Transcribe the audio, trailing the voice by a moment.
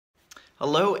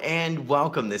Hello and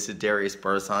welcome. This is Darius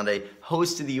Barsande,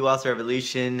 host of the U Wealth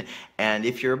Revolution. And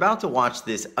if you're about to watch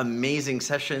this amazing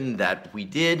session that we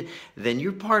did, then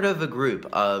you're part of a group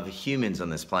of humans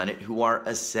on this planet who are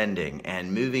ascending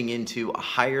and moving into a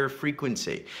higher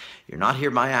frequency. You're not here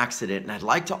by accident, and I'd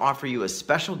like to offer you a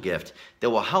special gift that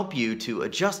will help you to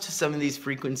adjust to some of these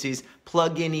frequencies,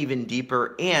 plug in even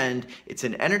deeper, and it's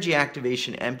an energy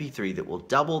activation MP3 that will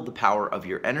double the power of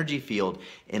your energy field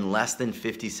in less than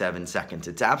 57 seconds.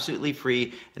 It's absolutely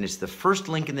free, and it's the first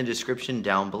link in the description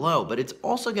down below, but it's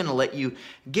also going to let you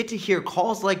get to hear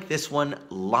calls like this one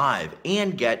live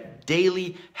and get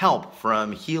daily help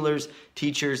from healers,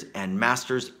 teachers, and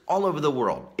masters all over the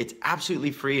world. It's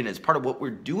absolutely free, and it's part of what we're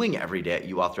doing every day at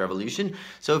U Wealth Revolution.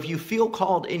 So if you feel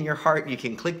called in your heart, you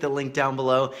can click the link down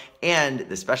below, and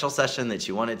the special session that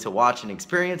you wanted to watch and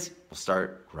experience will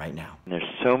start right now. There's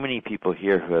so many people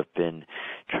here who have been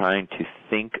trying to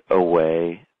think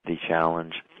away the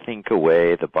challenge, think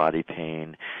away the body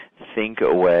pain, think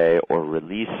away or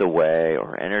release away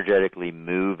or energetically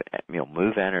move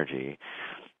energy,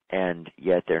 and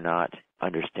yet they're not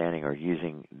understanding or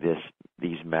using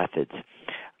these methods.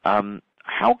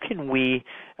 How can we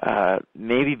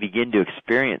maybe begin to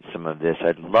experience some of this?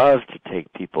 I'd love to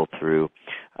take people through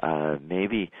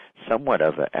maybe somewhat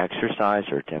of an exercise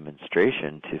or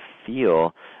demonstration to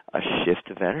feel a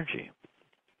shift of energy.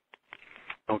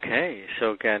 Okay,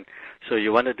 so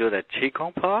you want to do the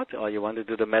Qigong part, or you want to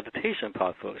do the meditation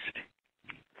part first?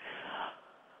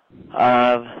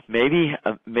 Maybe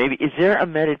is there a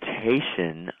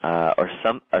meditation or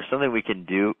something we can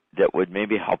do that would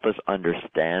maybe help us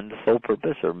understand the full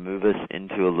purpose or move us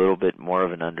into a little bit more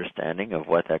of an understanding of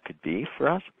what that could be for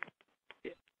us?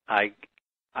 I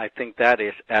think that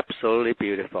is absolutely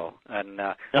beautiful, and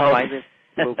find it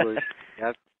purpose.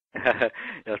 Yep.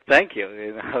 Thank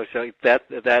you. So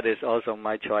that is also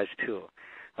my choice too.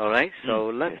 All right. So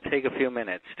let's take a few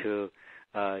minutes to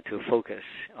focus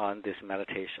on this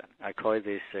meditation. I call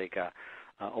this like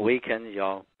Awaken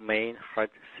your main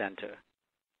heart center.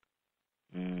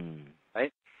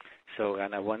 Right? So,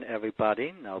 and I want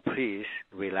everybody now, please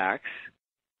relax,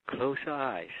 close your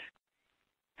eyes,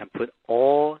 and put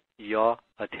all your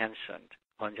attention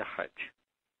on your heart.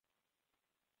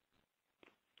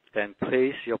 Then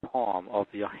place your palm of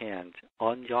your hand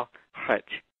on your heart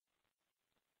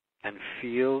and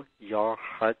feel your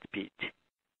heartbeat.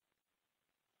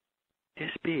 This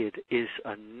beat is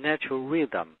a natural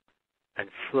rhythm and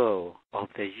flow of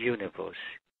the universe,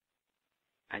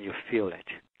 and you feel it.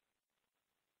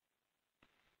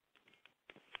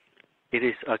 It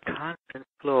is a constant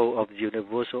flow of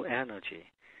universal energy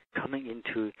coming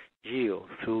into you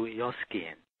through your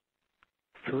skin,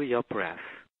 through your breath,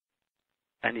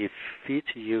 and it feeds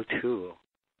you too,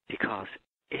 because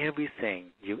everything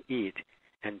you eat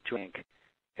and drink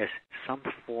has some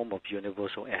form of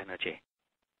universal energy.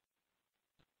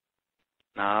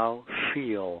 Now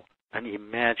feel and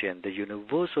imagine the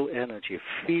universal energy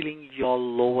filling your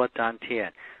lower dantian,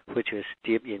 which is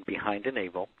deep in behind the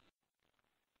navel,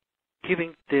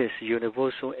 giving this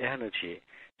universal energy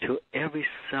to every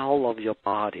cell of your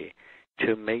body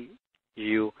to make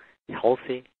you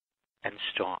healthy and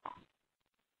strong.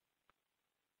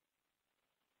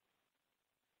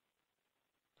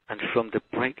 And from the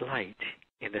bright light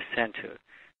in the center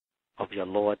of your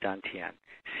lower dantian,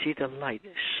 see the light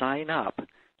shine up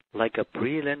like a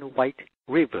brilliant white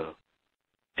river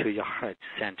to your heart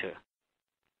center,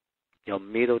 your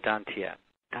middle dantian.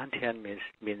 Dantian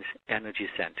means energy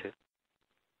center.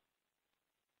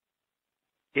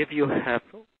 If you have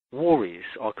worries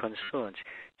or concerns,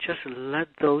 just let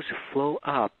those flow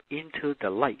up into the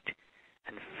light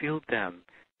and feel them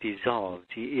dissolve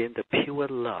in the pure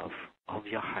love of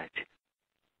your heart,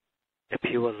 the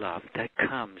pure love that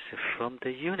comes from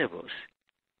the universe,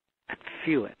 and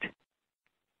feel it.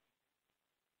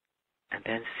 And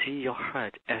then see your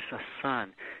heart as a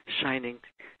sun shining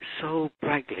so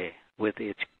brightly with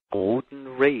its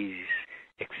golden rays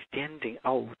extending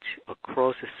out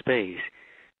across space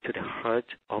to the heart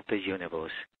of the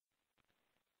universe.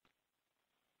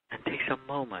 And take some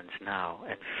moments now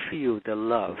and feel the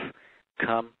love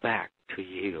come back to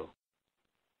you.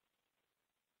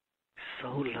 So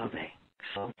loving,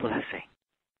 so blessing.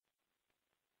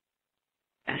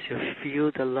 As you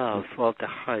feel the love of the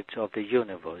heart of the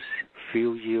universe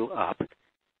fill you up,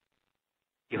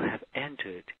 you have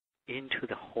entered into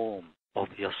the home of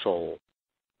your soul.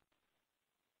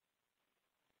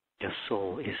 Your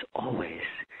soul is always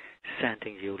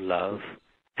sending you love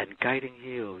and guiding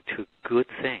you to good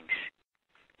things.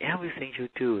 Everything you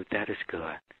do that is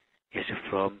good is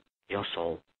from your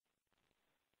soul.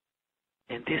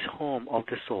 In this home of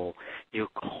the soul, you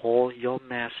call your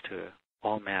master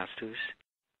or masters,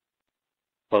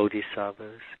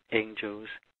 bodhisattvas, angels,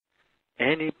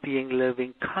 any being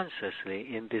living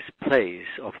consciously in this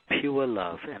place of pure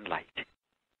love and light.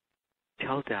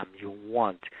 Tell them you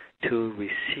want to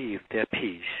receive their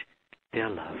peace, their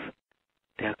love,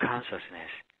 their consciousness,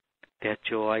 their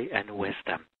joy and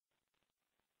wisdom.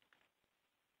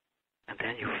 And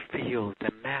then you feel the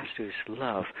Master's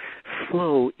love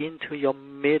flow into your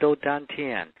middle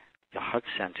dantian, your heart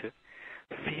center.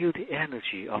 Feel the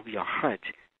energy of your heart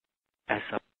as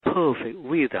a perfect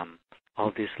rhythm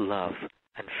of this love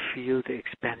and feel the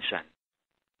expansion.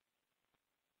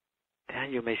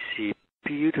 Then you may see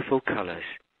beautiful colors,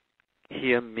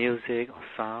 hear music or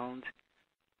sound,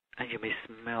 and you may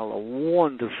smell a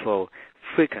wonderful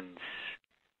fragrance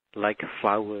like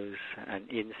flowers and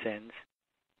incense.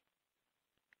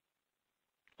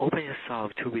 Open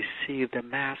yourself to receive the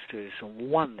Master's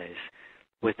oneness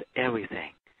with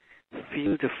everything.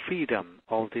 Feel the freedom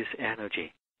of this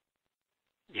energy.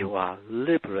 You are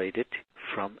liberated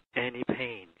from any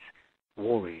pains,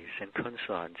 worries, and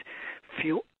concerns.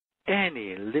 Feel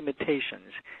any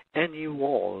limitations, any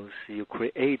walls you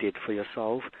created for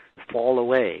yourself fall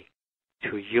away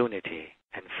to unity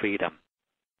and freedom.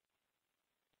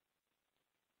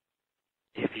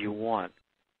 If you want,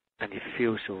 and it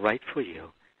feels right for you,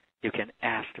 you can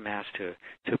ask the Master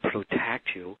to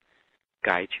protect you,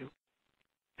 guide you,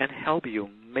 and help you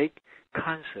make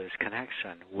conscious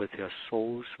connection with your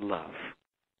soul's love.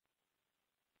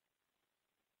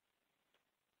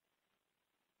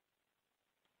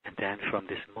 And then from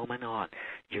this moment on,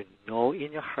 you know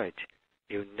in your heart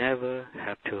you never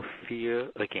have to fear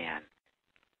again.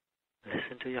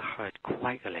 Listen to your heart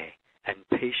quietly and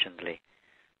patiently.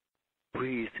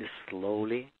 Breathe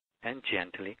slowly and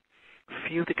gently.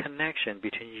 Feel the connection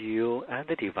between you and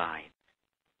the divine.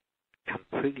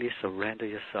 Completely surrender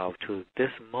yourself to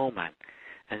this moment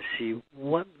and see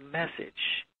what message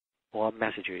or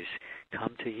messages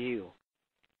come to you.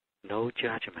 No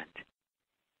judgment,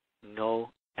 no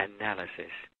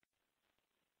analysis.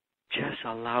 Just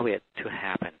allow it to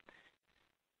happen.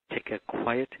 Take a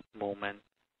quiet moment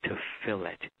to feel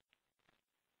it.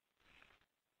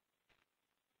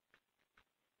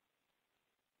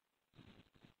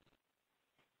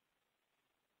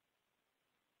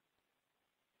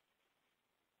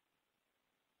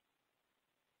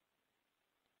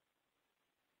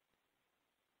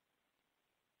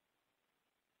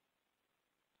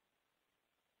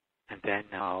 And then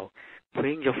now,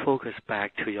 bring your focus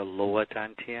back to your lower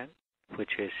dantian, which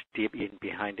is deep in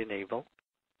behind the navel.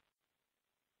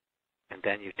 And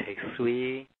then you take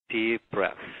 3 deep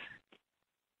breaths.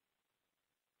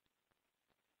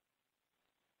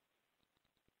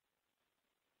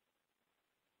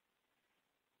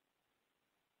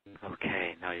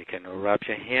 Okay, now you can rub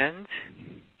your hands.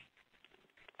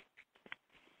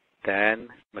 Then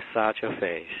massage your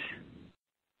face.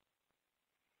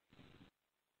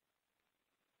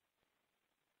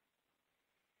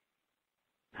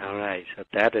 All right, so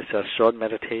that is a short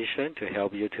meditation to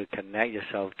help you to connect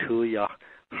yourself to your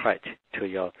heart, to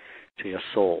your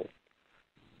soul.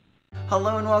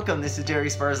 Hello and welcome. This is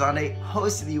Darius Barzande,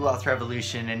 host of the Wealth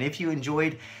Revolution. And if you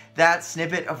enjoyed that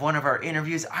snippet of one of our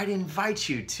interviews, I'd invite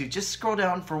you to just scroll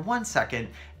down for 1 second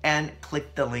and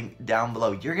click the link down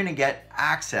below. You're going to get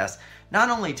access not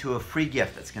only to a free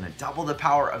gift that's going to double the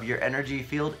power of your energy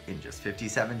field in just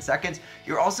 57 seconds,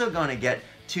 you're also going to get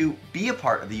to be a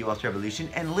part of the Wealth Revolution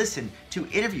and listen to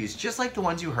interviews just like the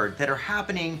ones you heard that are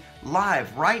happening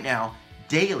live right now,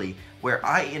 daily, where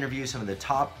I interview some of the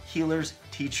top healers,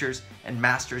 teachers, and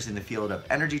masters in the field of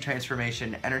energy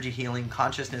transformation, energy healing,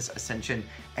 consciousness ascension,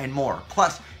 and more.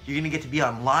 Plus, you're going to get to be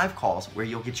on live calls where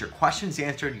you'll get your questions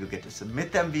answered, you'll get to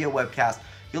submit them via webcast,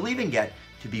 you'll even get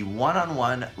to be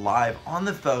one-on-one live on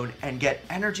the phone and get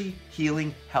energy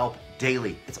healing help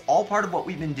daily. It's all part of what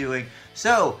we've been doing.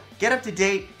 So get up to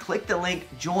date, click the link,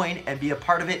 join, and be a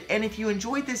part of it. And if you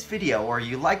enjoyed this video or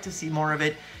you'd like to see more of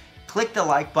it, click the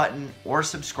like button or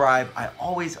subscribe. I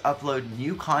always upload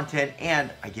new content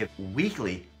and I give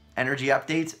weekly energy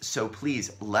updates. So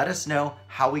please let us know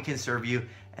how we can serve you.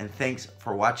 And thanks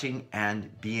for watching and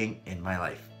being in my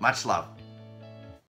life. Much love.